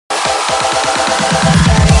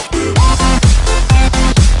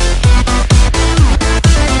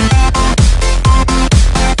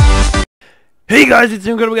Hey guys, it's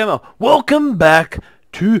IncrediibleGamer. Welcome back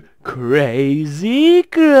to Crazy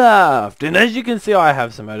Craft. And as you can see, I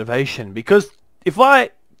have some motivation because if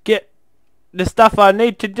I get the stuff I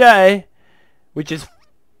need today, which is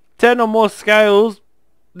 10 or more scales,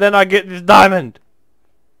 then I get this diamond.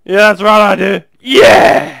 Yeah, that's right, I do.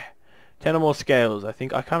 Yeah! 10 or more scales, I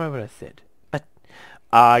think. I can't remember what I said. But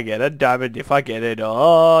I get a diamond if I get it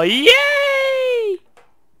all. Yay!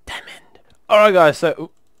 Diamond. Alright guys,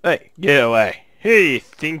 so... Hey, get away. Who you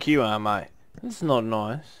think you are, mate? That's not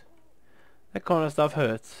nice. That kind of stuff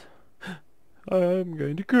hurts. I'm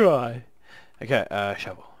going to cry. Okay,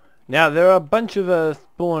 shovel. Now, there are a bunch of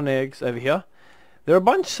spawn eggs over here. There are a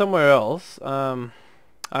bunch somewhere else. I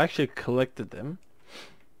actually collected them.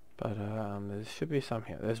 But, there should be some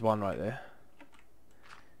here. There's one right there.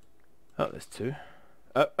 Oh, there's two.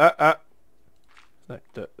 Like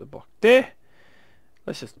the block there.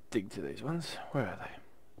 Let's just dig to these ones. Where are they?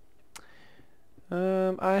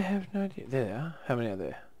 I have no idea. There they are. How many are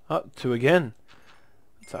there? Oh, two again.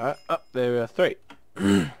 That's alright. Oh, there are three.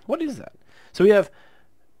 What is that? So we have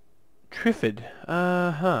Triffid.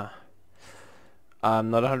 I'm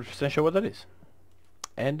not 100% sure what that is.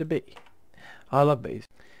 And a bee. I love bees.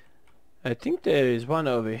 I think there is one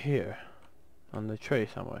over here. On the tree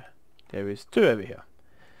somewhere. There is two over here.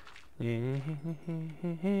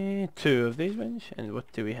 Two of these ones. And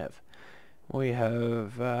what do we have? We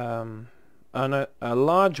have, a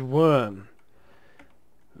large worm.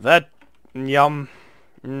 That yum.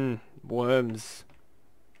 Worms.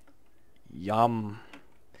 Yum.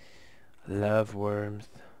 Love worms.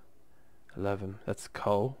 Love them. That's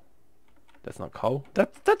coal. That's not coal.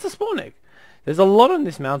 That's a spawn egg. There's a lot on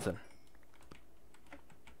this mountain.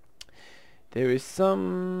 There is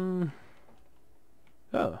some...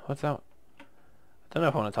 Oh, what's that one? I don't know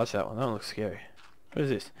if I want to touch that one. That one looks scary. What is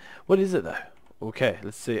this? What is it though? Okay,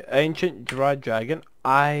 let's see. Ancient dried dragon.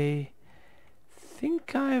 I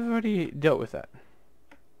think I've already dealt with that.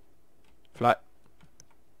 Fly.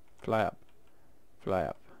 Fly up. Fly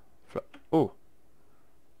up. Fly. Ooh.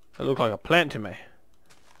 That looked like a plant to me.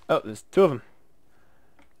 Oh, there's two of them.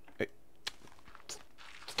 Hey.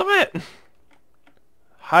 Stop it!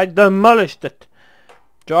 I demolished it.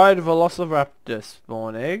 Dried velociraptor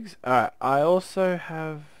spawn eggs. Alright, I also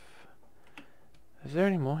have... Is there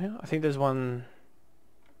any more here? I think there's one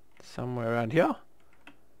somewhere around here.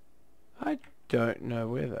 I don't know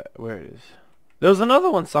where it is. There was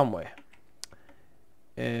another one somewhere.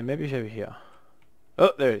 Maybe it's over here.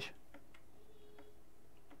 Oh, there it is.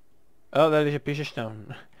 Oh, that is a piece of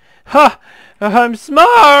stone. Ha! I'm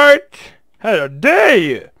smart! How dare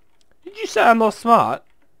you! Did you say I'm not smart?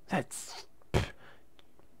 That's...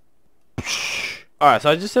 Alright,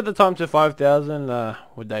 so I just set the time to 5,000,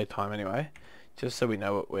 or daytime anyway. Just so we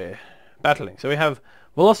know what we're battling. So we have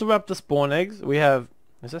velociraptor spawn eggs. We have...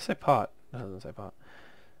 Does that say part? No, it doesn't say part.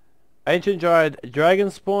 Ancient dried dragon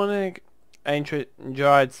spawn egg. Ancient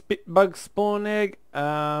dried spitbug spawn egg.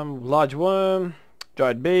 Large worm.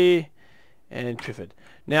 Dried bee. And Triffid.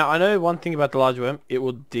 Now, I know one thing about the large worm. It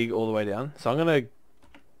will dig all the way down. So I'm going to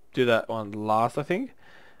do that one last, I think.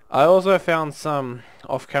 I also found some...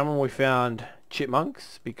 Off camera we found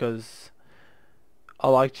chipmunks. Because... I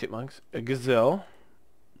like chipmunks, a gazelle,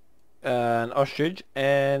 an ostrich,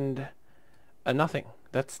 and a nothing.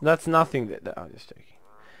 That's nothing. I'm just joking.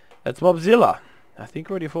 That's Mobzilla. I think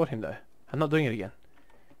we already fought him though. I'm not doing it again.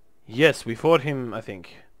 Yes, we fought him. I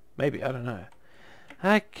think. Maybe, I don't know.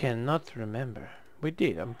 I cannot remember. We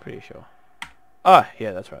did. I'm pretty sure. Ah,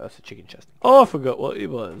 yeah, that's right. That's the chicken chest. Oh, I forgot what it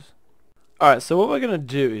was. All right. So what we're gonna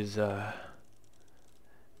do is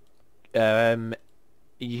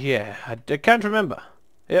yeah, I can't remember.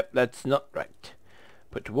 Yep, that's not right.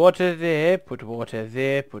 Put water there, put water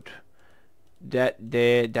there, put that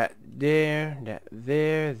there, that there, that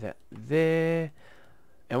there, that there.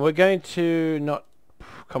 And we're going to not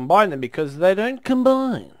combine them because they don't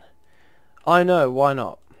combine. I know, why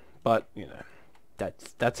not? But, you know,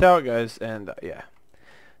 that's how it goes, and yeah.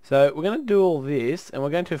 So we're going to do all this, and we're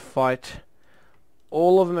going to fight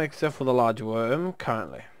all of them except for the large worm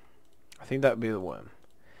currently. I think that would be the worm.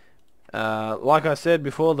 Like I said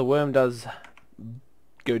before, the worm does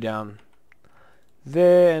go down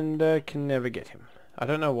there and can never get him. I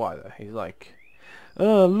don't know why though. He's like,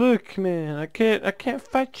 oh look man, I can't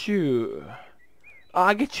fight you.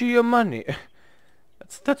 I'll get you your money.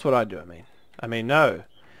 That's what I do. I mean no,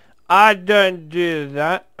 I don't do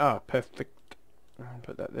that. Oh, perfect.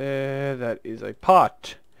 Put that there. That is a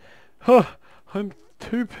pot. Huh, I'm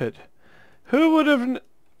stupid. Who would have?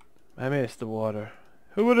 I missed the water.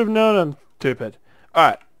 Who would have known I'm stupid?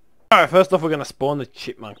 Alright, first off we're going to spawn the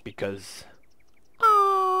chipmunk because...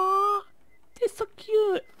 Aww, They're so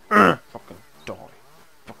cute. Fucking die.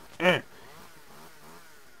 Fuck.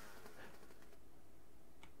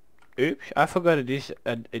 Oops, I forgot a dish.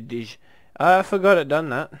 A dish. I forgot it done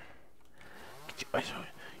that. You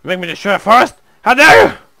make me destroy a forest? How dare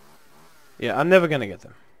you! Yeah, I'm never gonna get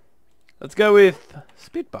them. Let's go with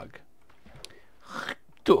Spitbug.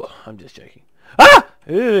 I'm just joking. Ah!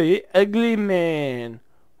 Ooh, you ugly man.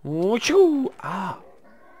 Wachoo! Ah.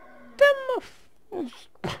 Damn,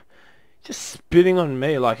 just spitting on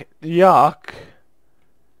me like yuck.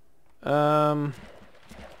 Hello.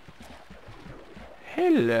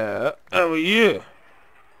 How are you?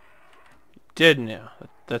 Dead now.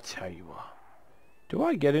 That's how you are. Do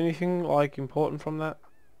I get anything like important from that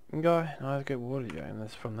guy? No, I get water yeah, and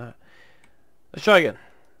that's from that. Let's try again.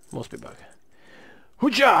 More Spitbug.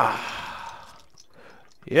 Hooja!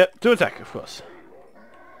 Yep, to attack, of course.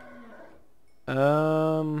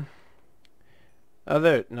 Oh,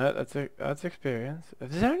 there. No, that's experience.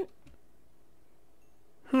 Is there?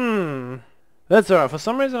 That's alright. For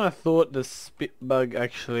some reason, I thought the Spitbug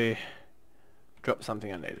actually dropped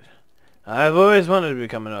something I needed. I've always wanted to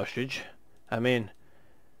become an ostrich. I mean,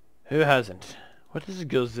 who hasn't? What does a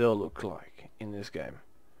gazelle look like in this game?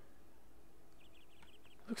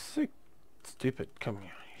 Looks so stupid. Come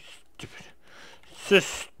here, you stupid. So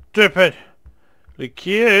stupid. Look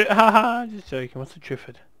cute. Haha, just joking. What's a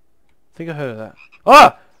triffid? I think I heard of that.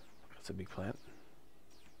 Oh! That's a big plant.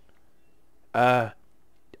 I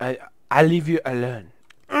leave you alone.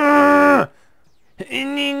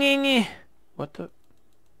 What the?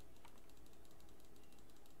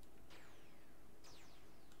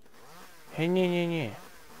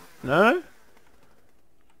 No?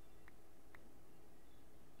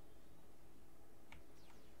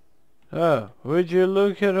 Oh, would you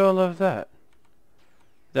look at all of that?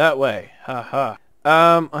 That way, haha.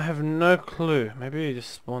 I have no clue. Maybe you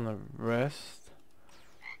just spawn the rest.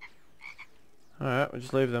 Alright, we'll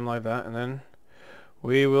just leave them like that, and then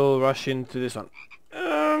we will rush into this one.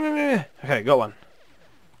 Okay, got one.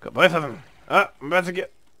 Got both of them. Ah, I'm about to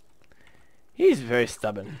get... He's very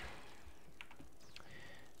stubborn.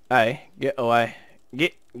 Hey, get away.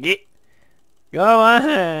 Get. Go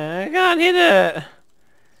away. I can't hit it.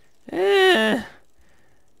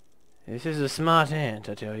 This is a smart ant,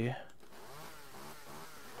 I tell you.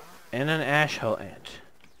 And an ashhole ant.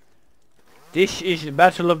 This is the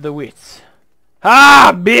battle of the wits.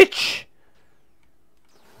 Ah, bitch!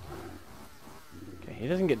 Okay, he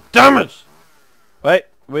doesn't get damaged. Wait,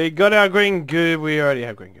 we got our green goo. We already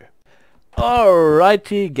have green goo.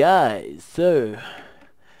 Alrighty, guys. So,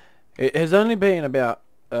 it has only been about,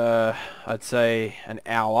 I'd say, an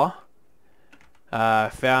hour.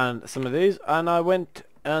 Found some of these, and I went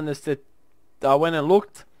and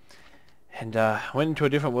looked, and went into a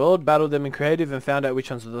different world, battled them in creative, and found out which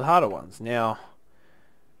ones were the harder ones. Now,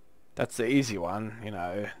 that's the easy one, you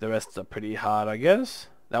know. The rest are pretty hard, I guess.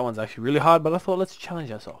 That one's actually really hard, but I thought let's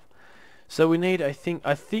challenge ourselves. So we need, I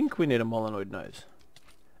think we need a Molinoid nose.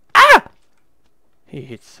 Ah! He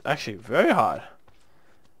hits actually very hard,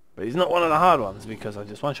 but he's not one of the hard ones because I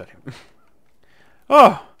just one-shot him.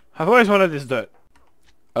 Oh, I've always wanted this dirt.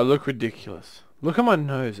 I look ridiculous. Look at my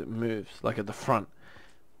nose, it moves, like at the front.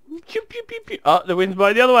 Oh, the wind's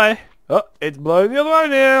blowing the other way. Oh, it's blowing the other way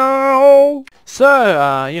now.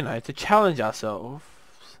 So, you know, to challenge ourselves.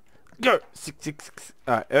 Go! 6.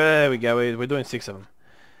 Alright, there we go. We're doing 6 of them.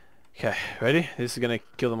 Okay, ready? This is gonna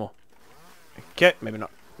kill them all. Okay, maybe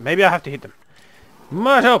not. Maybe I have to hit them.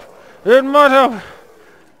 Might help. It might help.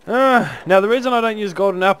 Now, the reason I don't use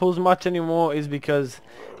golden apples much anymore is because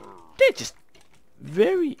they're just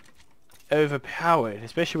very overpowered,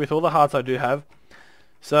 especially with all the hearts I do have.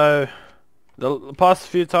 So, the past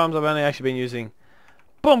few times I've only actually been using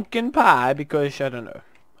pumpkin pie because, I don't know,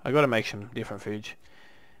 I gotta make some different foods.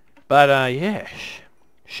 But, yeah.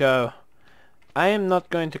 So, I am not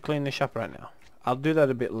going to clean this up right now. I'll do that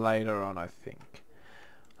a bit later on, I think.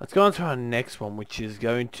 Let's go on to our next one, which is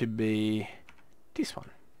going to be this one.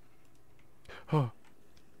 Oh.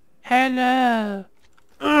 Hello!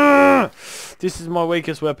 This is my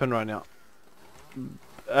weakest weapon right now.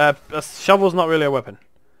 A shovel's not really a weapon.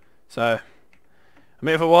 So, I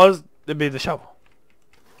mean, if it was, it'd be the shovel.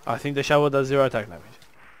 I think the shovel does 0 attack damage.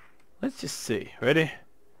 Let's just see. Ready?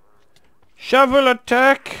 Shovel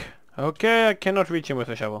attack! Okay, I cannot reach him with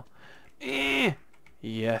a shovel. Yeah,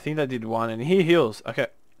 I think that did 1, and he heals. Okay.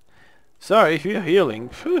 Sorry, if you're healing,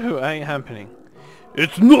 phew, ain't happening.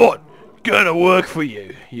 It's not gonna work for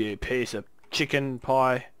you, you piece of chicken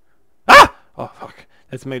pie. Ah! Oh, fuck.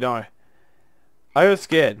 That's me dying. I was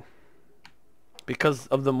scared. Because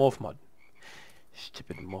of the morph mod.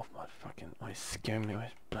 Stupid morph mod, fucking always scaring me,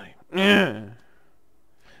 always bloody.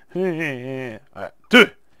 Alright, 2!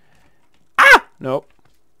 Ah! Nope.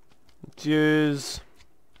 Let's use...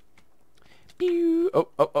 Pew!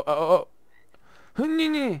 Oh.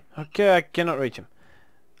 Okay, I cannot reach him.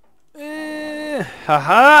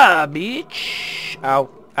 Haha, bitch!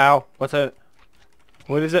 Ow. What's that?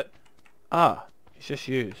 What is it? Ah, it's just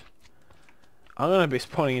used. I'm gonna be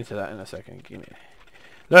spawning into that in a second. Give me.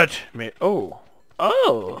 Let me. Oh.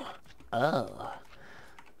 I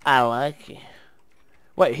like it.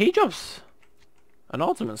 Wait, he drops an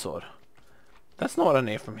ultimate sword. That's not what I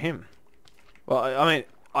need from him. Well, I mean,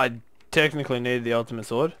 I technically needed the ultimate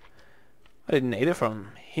sword. I didn't need it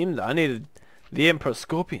from him though. I needed the Emperor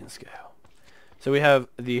Scorpion scale. So we have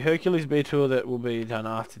the Hercules beetle that will be done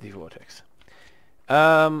after the vortex.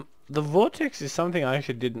 The vortex is something I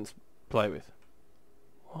actually didn't play with.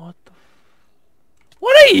 What the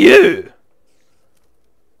What are you?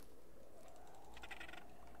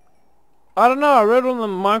 I don't know, I read on the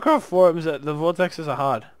Minecraft forums that the vortexes are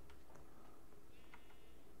hard.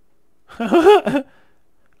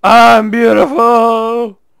 I'm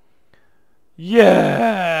beautiful!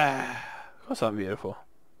 Yeah! Of course I'm beautiful.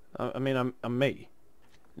 I mean, I'm me.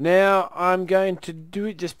 Now, I'm going to do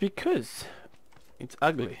it just because. It's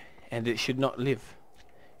ugly, and it should not live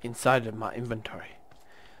inside of my inventory.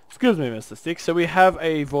 Excuse me, Mr. Stick. So we have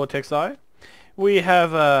a vortex eye. We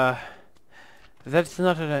have that's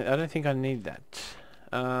not I don't think I need that.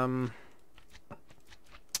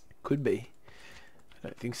 Could be. I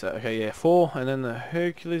don't think so. Okay, yeah, 4, and then the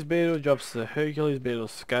Hercules beetle drops the Hercules beetle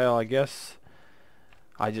scale, I guess.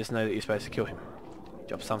 I just know that you're supposed to kill him.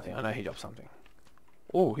 Drops something. I know he drops something.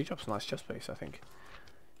 Oh, he drops a nice chest piece, I think.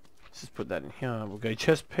 Let's just put that in here. We'll go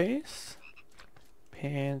chest piece,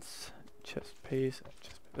 pants, chest piece.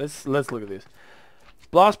 Let's look at this.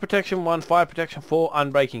 Blast protection 1, fire protection 4,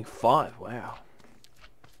 unbreaking 5. Wow.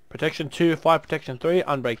 Protection 2, fire protection 3,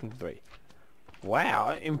 unbreaking 3.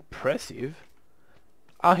 Wow, impressive.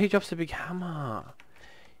 Oh, he drops a big hammer.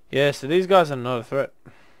 Yeah, so these guys are not a threat.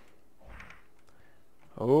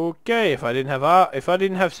 Okay, if I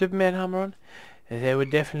didn't have Superman armor on, there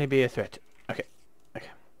would definitely be a threat. Okay. I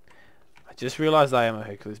just realized I am a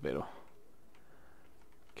Hercules beetle.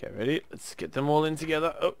 Okay, ready? Let's get them all in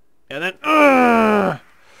together. Oh, and then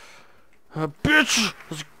bitch!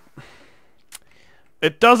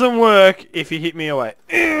 It doesn't work if you hit me away.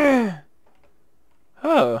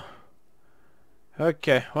 Oh.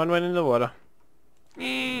 Okay, one went in the water.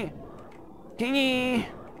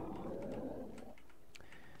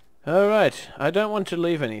 Alright, I don't want to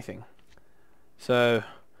leave anything. So,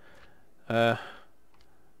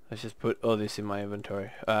 let's just put all this in my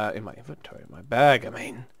inventory. My bag, I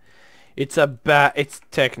mean. It's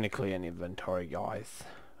technically an inventory, guys.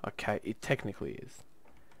 Okay, it technically is.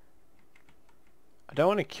 I don't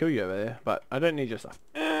want to kill you over there, but I don't need your stuff.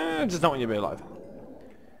 I just don't want you to be alive.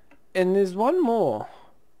 And there's one more.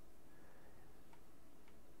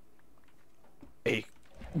 Hey.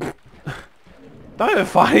 Don't even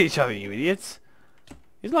fight each other, you idiots.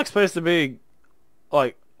 He's like supposed to be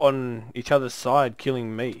like on each other's side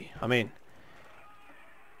killing me. I mean,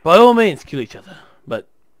 by all means kill each other, but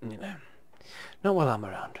you know, not while I'm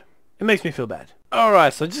around. It makes me feel bad.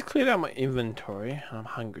 Alright, so I just cleared out my inventory. I'm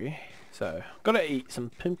hungry, so gotta eat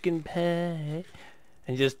some pumpkin pie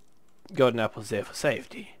and just golden apples there for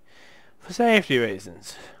safety. For safety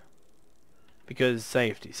reasons. Because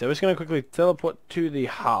safety. So we're just gonna quickly teleport to the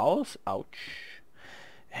house. Ouch.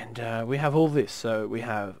 And we have all this. So we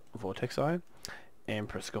have Vortex Eye,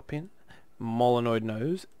 Emperor Scorpion, Molenoid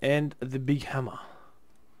Nose, and the Big Hammer.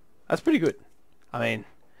 That's pretty good. I mean,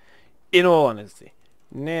 in all honesty.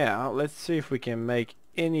 Now, let's see if we can make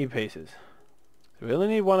any pieces. So we only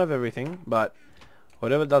need one of everything, but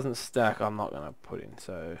whatever doesn't stack, I'm not going to put in.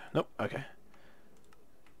 So, nope, okay.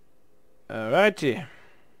 Alrighty.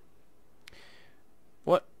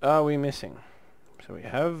 What are we missing? So we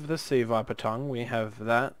have the Sea Viper tongue, we have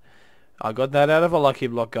that. I got that out of a lucky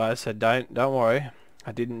block, guys, so don't worry.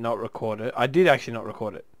 I did not record it. I did actually not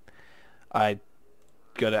record it. I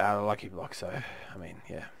got it out of a lucky block, so, I mean,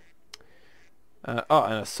 yeah. Oh,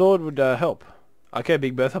 and a sword would help. Okay,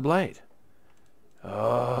 Big Bertha blade.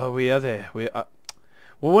 Oh, we are there. Well,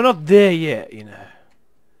 we're not there yet, you know.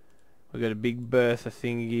 We got a Big Bertha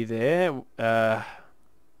thingy there.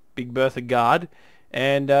 Big Bertha guard.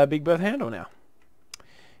 And Big Bertha handle now.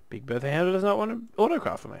 Big Bertha handle does not want to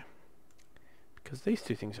autocraft for me. Because these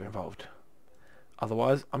two things are involved.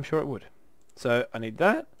 Otherwise, I'm sure it would. So, I need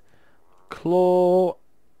that. Claw.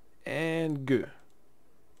 And goo.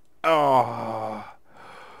 Oh.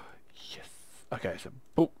 Yes. Okay, so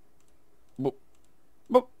boop. Boop.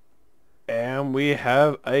 time we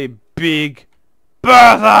have a big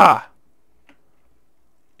Bertha!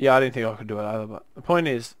 Yeah, I didn't think I could do it either, but the point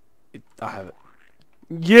is, I have it.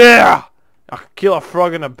 Yeah! I can kill a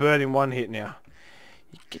frog and a bird in one hit now.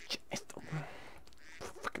 You get your...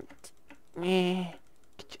 Fucking...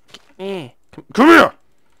 Come here!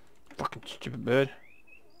 Fucking stupid bird.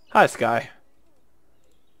 Hi, Sky.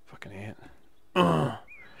 Fucking ant.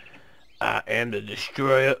 I am the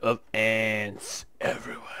destroyer of ants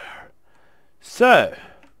everywhere. So,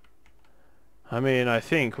 I mean, I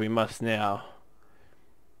think we must now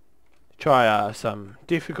try some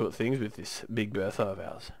difficult things with this big Bertha of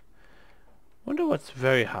ours. Wonder what's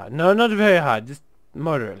very hard. No, not very hard, just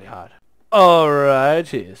moderately hard.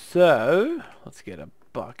 Alrighty, so let's get a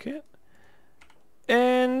bucket.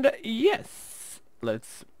 And yes,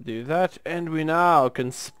 let's do that, and we now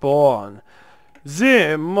can spawn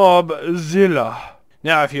the Mobzilla.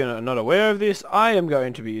 Now, if you're not aware of this, I am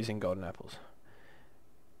going to be using golden apples.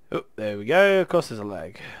 Oh, there we go. Of course there's a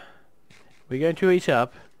lag. We're going to eat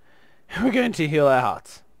up, and we're going to heal our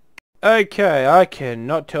hearts. Okay, I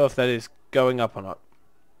cannot tell if that is going up or not.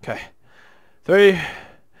 Okay. 3,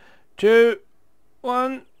 2,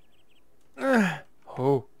 1.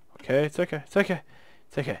 Oh, okay, it's okay, it's okay,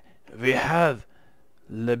 it's okay. We have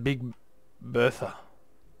the big Bertha.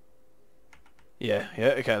 Yeah,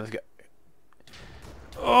 okay, let's go.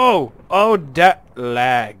 Oh, that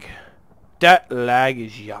lag. That lag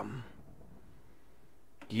is yum.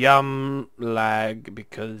 Yum lag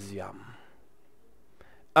because yum.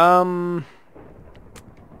 I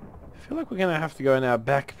feel like we're gonna have to go in our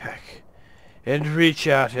backpack and reach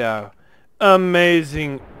out our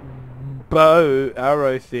amazing bow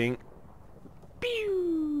arrow thing.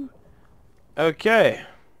 Pew! Okay.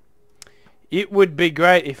 It would be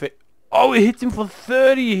great if it... Oh, it hits him for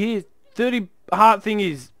 30 here. 30 heart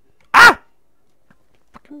thingies. Ah!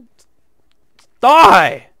 Fucking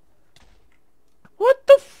die! What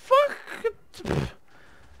the fuck?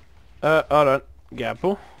 Hold on.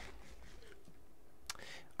 Gapple.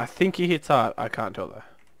 I think he hits hard. I can't tell though.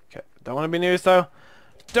 Okay. Don't want to be near his tail.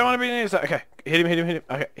 Don't want to be near his tail. Okay. Hit him.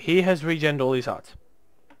 Okay. He has regened all his hearts.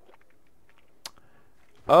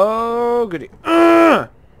 Oh, goody.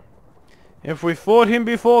 If we fought him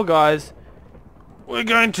before, guys, we're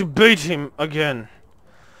going to beat him again.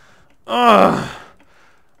 I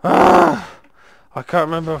can't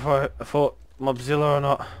remember if I fought Mobzilla or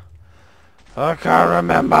not. I can't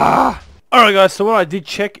remember. Alright guys, so what I did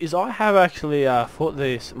check is I have actually fought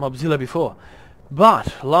this Mobzilla before.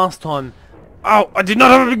 But last time... Oh, I did not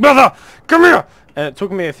have a big brother! Come here! And it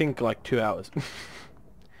took me, I think, like 2 hours.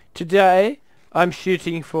 Today, I'm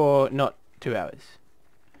shooting for not 2 hours.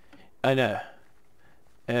 I know.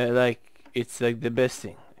 Like, it's like the best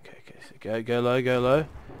thing. Okay, so go low.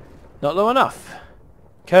 Not low enough.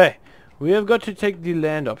 Okay, we have got to take the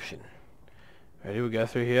land option. Ready, we'll go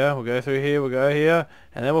through here, we'll go here,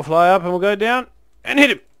 and then we'll fly up and we'll go down and hit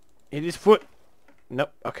him. Hit his foot.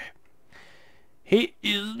 Nope, okay. He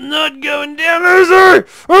is not going down, is he?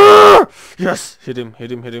 Ah! Yes, hit him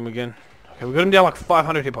again. Okay, we got him down like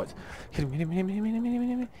 500 hit points. Hit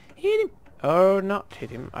him. Oh, not hit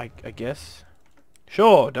him, I guess.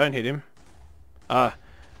 Sure, don't hit him. I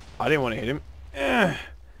didn't want to hit him.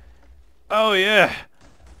 Oh yeah.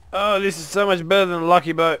 Oh, this is so much better than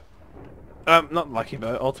Lucky Bow. Not Lucky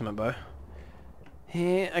Bow, Ultimate Bow.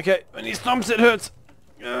 Yeah, okay, when he stomps it hurts.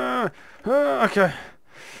 Okay.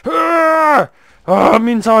 Oh, I'm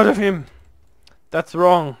inside of him. That's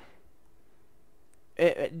wrong.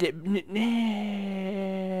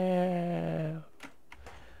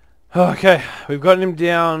 Okay, we've gotten him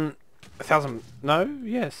down 1,000. No,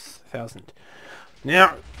 yes, 1,000.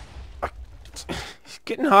 Now, it's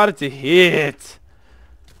getting harder to hit.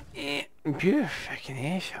 Pure fucking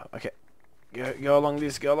airshot. Okay, go along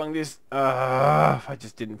this. If I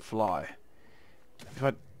just didn't fly.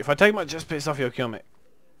 If I take my chest piece off, he'll kill me.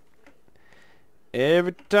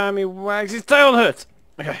 Every time he wags his tail, it hurts.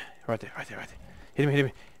 Okay, right there. Hit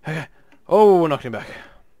him. Okay. Oh, knocked him back.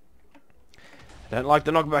 I don't like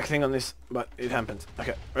the knockback thing on this, but it happens.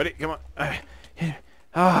 Okay, ready? Come on. Okay. Hit him.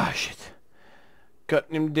 Ah, shit.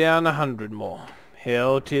 Got him down 100 more.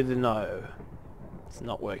 Hell to the no. It's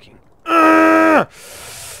not working. Now,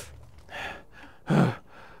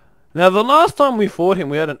 the last time we fought him,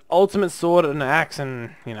 we had an ultimate sword and an axe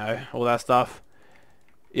and, you know, all that stuff.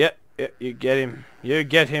 Yep, you get him. You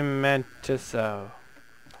get him, Mantis. I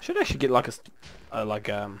should actually get like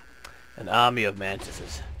an army of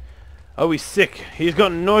mantises. Oh, he's sick. He's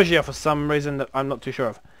got nausea for some reason that I'm not too sure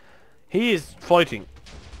of. He is floating.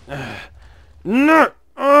 No!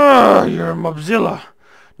 You're a Mobzilla.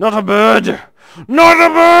 Not a bird. Not a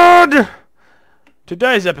bird!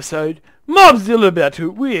 Today's episode, Mobzilla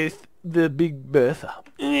battle with the big Bertha.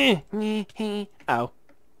 Ow.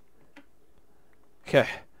 Okay.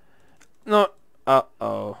 Not.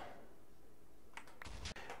 Uh-oh.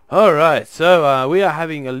 Alright, so we are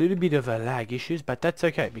having a little bit of lag issues, but that's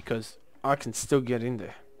okay because I can still get in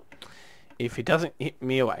there. If he doesn't hit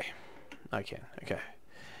me away. I can, okay.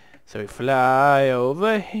 So we fly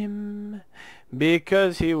over him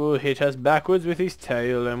because he will hit us backwards with his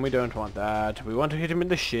tail, and we don't want that. We want to hit him in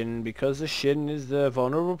the shin because the shin is the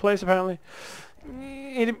vulnerable place apparently.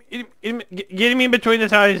 Hit him, get him in between the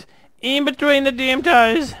toes. In between the damn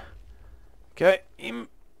toes. Okay, in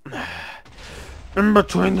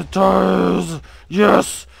between the toes.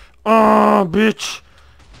 Yes. Oh, bitch.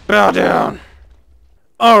 Bow down.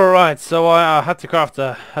 Alright, so I had to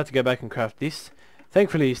go back and craft this.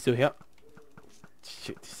 Thankfully he's still here.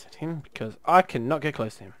 Shoot this at him because I cannot get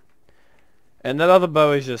close to him. And that other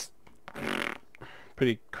bow is just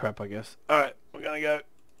pretty crap, I guess. Alright, we're gonna go.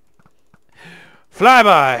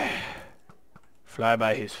 Flyby! Fly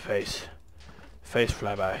by his face. Face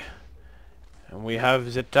flyby. And we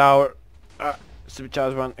have the tower.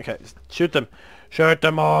 Supercharged one. Okay, shoot them. Shoot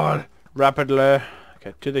them all! Rapidly.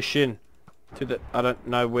 Okay, to the shin. To the... I don't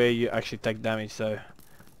know where you actually take damage, so...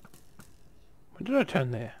 When did I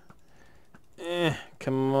turn there?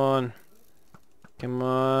 Come on. Come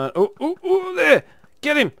on. Oh, oh, oh, there!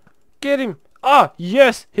 Get him! Get him! Ah,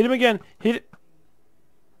 yes! Hit him again! Hit it!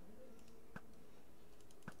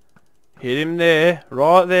 Hit him there.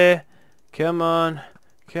 Right there. Come on.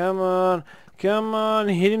 Come on. Come on.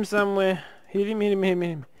 Hit him somewhere. Hit him, hit him, hit him, hit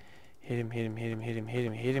him. Hit him, hit him, hit him, hit him, hit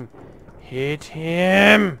him, hit him. Hit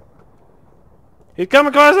him! He's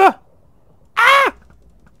coming closer! Ah!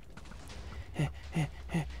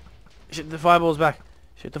 Shoot the fireballs back.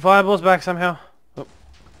 Shoot the fireballs back somehow. Oh.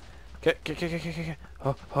 Okay, okay.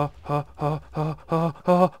 Oh.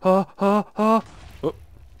 Oh.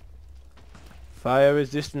 Fire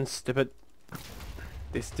resistance, stupid.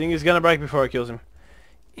 This thing is gonna break before it kills him.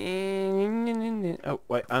 Oh,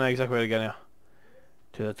 wait, I know exactly where to go now.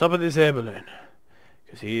 To the top of this air balloon.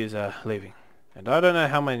 Because he is leaving. And I don't know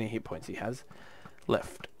how many hit points he has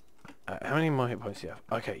left. How many more hit points do you have?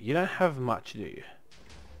 Okay, you don't have much, do you?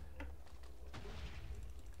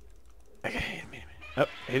 Okay, hit him. Oh,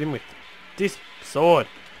 hit him with this sword.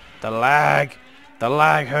 The lag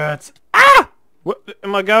hurts. Ah! Where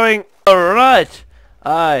am I going? Alright.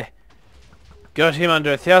 I got him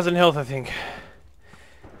under 1,000 health, I think.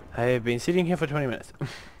 I have been sitting here for 20 minutes.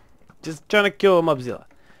 Just trying to kill a Mobzilla.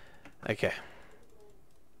 Okay.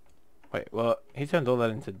 Wait, well, he turned all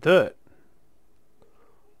that into dirt.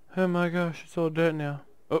 Oh my gosh, it's all dirt now.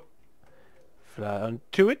 Oh. Fly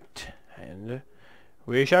onto it. And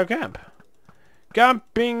we shall camp.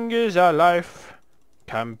 Camping is our life.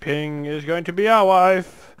 Camping is going to be our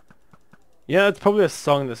wife. Yeah, it's probably a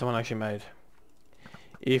song that someone actually made.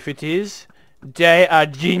 If it is, they are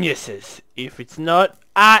geniuses. If it's not,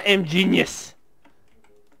 I am genius.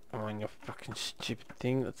 Oh, you fucking stupid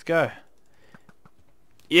thing. Let's go.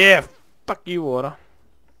 Yeah, fuck you, water.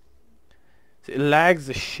 So it lags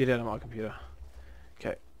the shit out of my computer.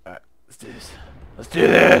 Okay, alright, let's do this. Let's do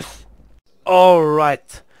this!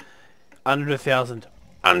 Alright. Under 1,000.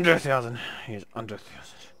 Under 1,000. He's under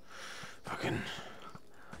 1,000. Fucking...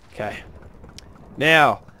 Okay.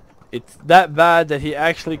 Now, it's that bad that he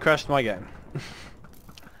actually crashed my game.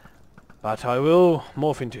 But I will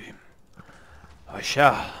morph into him. I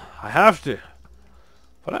shall. I have to.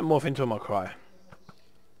 If I don't morph into him, I'll cry.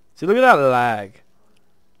 See, look at that lag.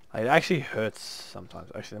 It actually hurts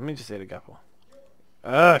sometimes. Actually, let me just eat a gapple.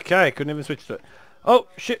 Okay, couldn't even switch to it. Oh,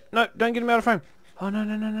 shit. No, don't get him out of frame. Oh,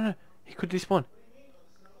 no. He could despawn.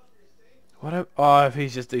 What? Oh, if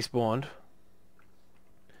he's just despawned.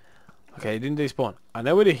 Okay, he didn't despawn. I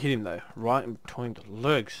know where to hit him, though. Right in between the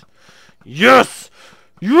legs. Yes!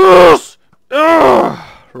 Yes! Ugh!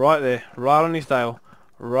 Right there. Right on his tail.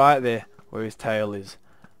 Right there. Where his tail is.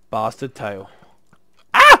 Bastard tail.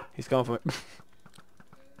 Ah! He's going for it.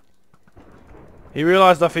 He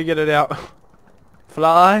realised I figured it out.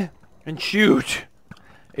 Fly and shoot.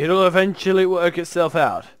 It'll eventually work itself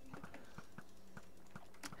out.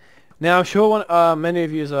 Now, I'm sure many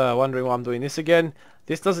of you are wondering why I'm doing this again.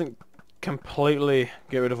 This doesn't completely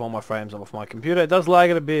get rid of all my frames off my computer. It does lag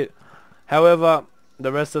it a bit. However,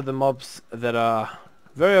 the rest of the mobs that are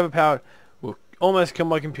very overpowered will almost kill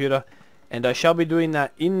my computer. And I shall be doing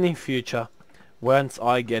that in the future once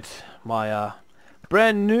I get my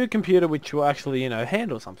brand new computer, which will actually,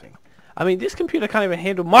 handle something. I mean, this computer can't even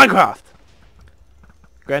handle Minecraft.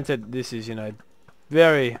 Granted, this is,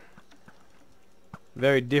 very,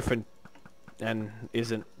 very different and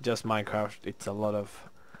isn't just Minecraft. It's a lot of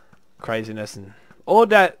craziness and all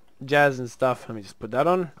that jazz and stuff. Let me just put that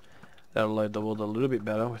on. That'll load the world a little bit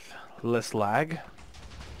better with less lag.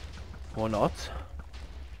 Or not.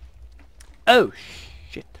 Oh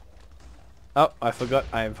shit. Oh, I forgot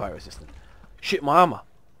I am fire resistant. Shit, my armor.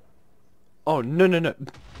 Oh no no no.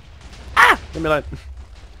 Ah! Leave me alone.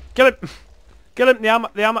 Kill him! Kill him! The armor!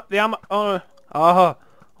 The armor! The armor! Oh no. Oh,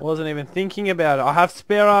 I wasn't even thinking about it. I have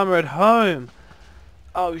spare armor at home.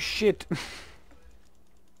 Oh shit.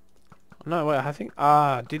 No, wait, I think...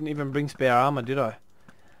 didn't even bring spare armor, did I?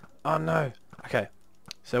 Oh no. Okay.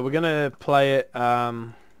 So we're gonna play it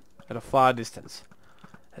at a far distance.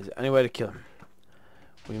 That's the only way to kill him.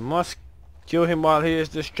 We must kill him while he is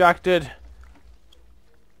distracted.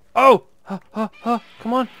 Oh!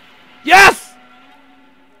 Come on. Yes!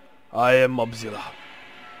 I am Mobzilla.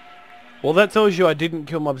 Well, that tells you I didn't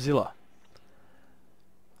kill Mobzilla.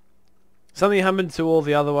 Something happened to all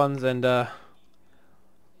the other ones and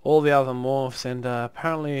all the other morphs, and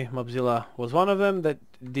apparently Mobzilla was one of them that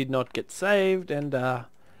did not get saved, and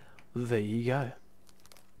there you go.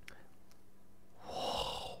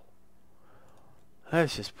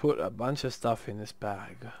 Let's just put a bunch of stuff in this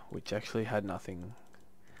bag, which actually had nothing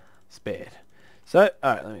spared. So,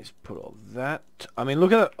 alright, let me just put all that. I mean,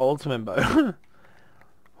 look at that ultimate bow.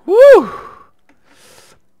 Woo!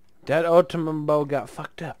 That ultimate bow got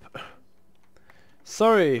fucked up.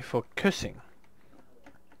 Sorry for cursing,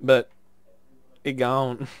 but it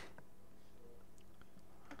gone.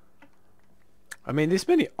 I mean, this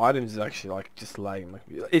many items is actually like just laying.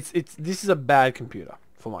 This is a bad computer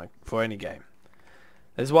for any game.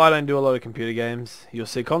 That's why I don't do a lot of computer games. You'll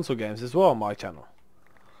see console games as well on my channel.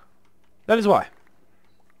 That is why.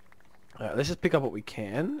 Alright, let's just pick up what we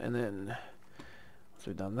can, and then once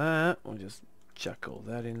we've done that, we'll just chuck all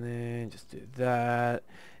that in there, just do that,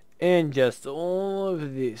 and just all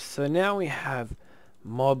of this. So now we have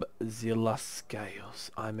Mobzilla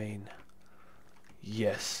scales. I mean,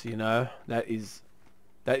 yes, you know, that is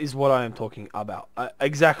what I am talking about.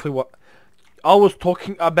 Exactly what I was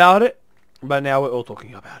talking about it, but now we're all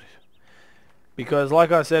talking about it. Because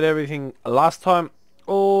like I said, everything last time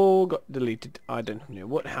all got deleted. I don't know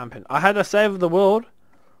what happened. I had a save of the world,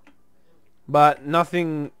 but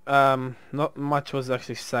nothing, not much was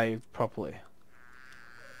actually saved properly.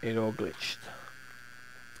 It all glitched.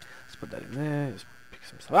 Let's put that in there. Just pick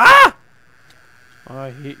some stuff. Ah! I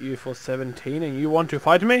hit you for 17 and you want to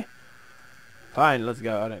fight me? Fine, let's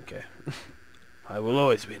go. I don't care. I will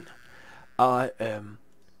always win. I am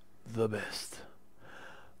the best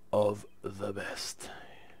of the best.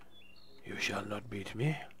 You shall not beat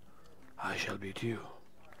me. I shall beat you.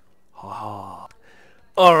 Haha.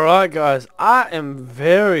 Alright guys, I am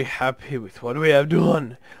very happy with what we have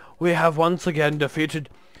done. We have once again defeated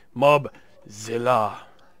Mobzilla.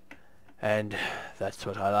 And that's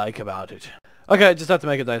what I like about it. Okay, just have to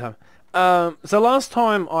make it daytime. So last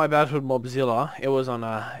time I battled Mobzilla, it was on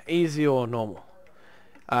easy or normal.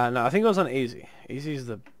 No, I think it was on easy. Easy is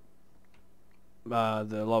the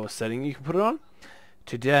lowest setting you can put it on.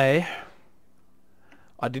 Today,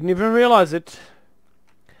 I didn't even realize it,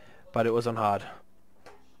 but it was on hard.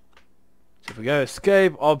 So if we go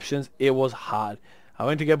escape options, it was hard. I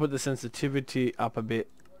went to go put the sensitivity up a bit,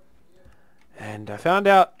 and I found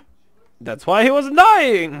out that's why he wasn't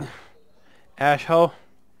dying. Asshole.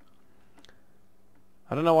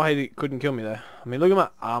 I don't know why he couldn't kill me though. I mean, look at my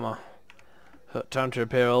armor. Time to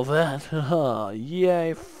repair all that.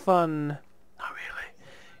 Yay, fun. Not really.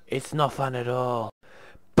 It's not fun at all.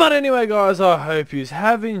 But anyway guys, I hope you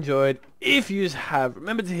have enjoyed. If you have,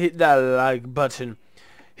 remember to hit that like button.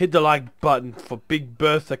 Hit the like button for Big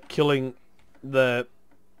Bertha killing the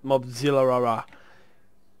Mobzilla rara.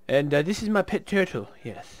 And this is my pet turtle,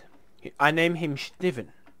 yes. I name him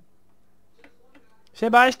Steven. Say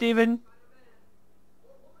bye, Steven.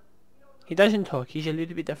 He doesn't talk, he's a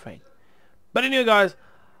little bit afraid. But anyway guys,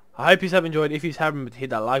 I hope you have enjoyed. If you have, remember to hit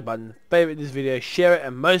that like button, favorite this video, share it,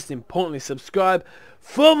 and most importantly subscribe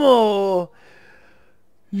for more.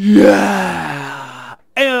 Yeah.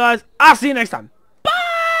 Anyway guys, I'll see you next time.